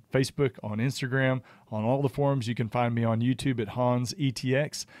 on Facebook, on Instagram, on all the forums. You can find me on YouTube at Hans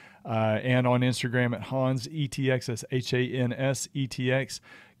ETX, and on Instagram at Hans ETX. That's Hans ETX.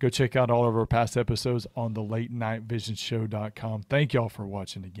 Go check out all of our past episodes on the LateNightVisionShow.com. Thank y'all for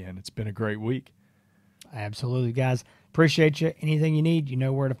watching again. It's been a great week. Absolutely, guys. Appreciate you. Anything you need, you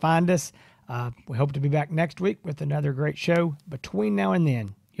know where to find us. We hope to be back next week with another great show. Between now and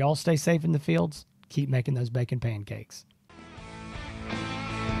then, y'all stay safe in the fields. Keep making those bacon pancakes.